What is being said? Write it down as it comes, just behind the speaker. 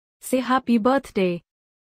say happy birthday.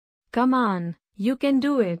 Come on, you can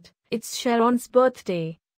do it. It's Charon's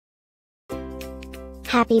birthday.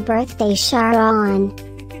 Happy birthday, Charon.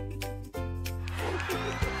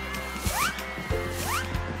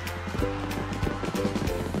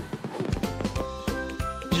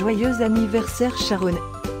 Joyeux anniversaire, Charon.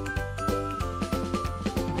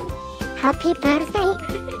 Happy birthday,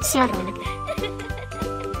 Charon.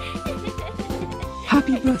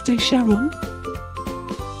 Happy birthday, Charon.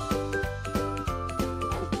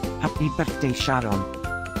 Happy birthday, Charon.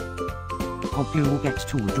 Hope you get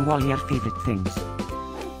to do all your favorite things.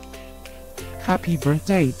 Happy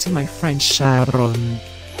birthday to my friend Charon.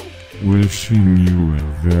 Wishing you a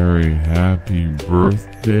very happy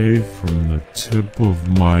birthday from the tip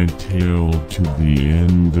of my tail to the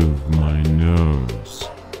end of my nose.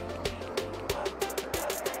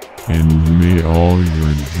 And may all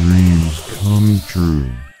your dreams come true.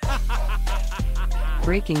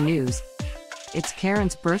 Breaking news. It's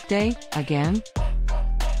Karen's birthday, again?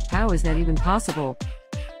 How is that even possible?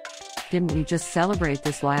 Didn't we just celebrate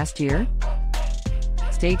this last year?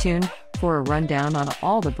 Stay tuned for a rundown on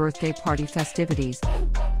all the birthday party festivities.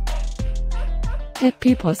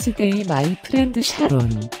 Happy birthday, my friend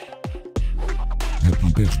Charon.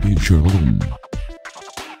 Happy birthday, Charon.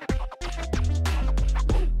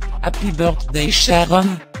 Happy birthday,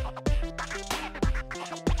 Charon.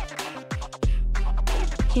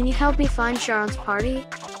 Can you help me find Charon's party?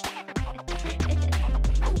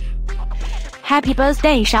 Happy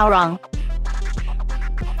birthday, Charon.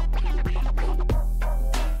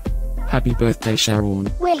 Happy birthday, Charon.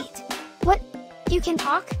 Wait, what? You can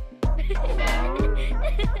talk?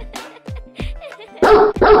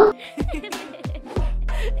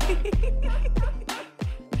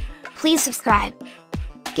 Please subscribe,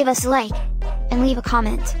 give us a like, and leave a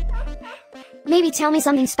comment. Maybe tell me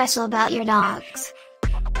something special about your dogs.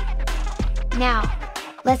 Now,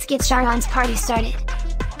 let's get Charon's party started.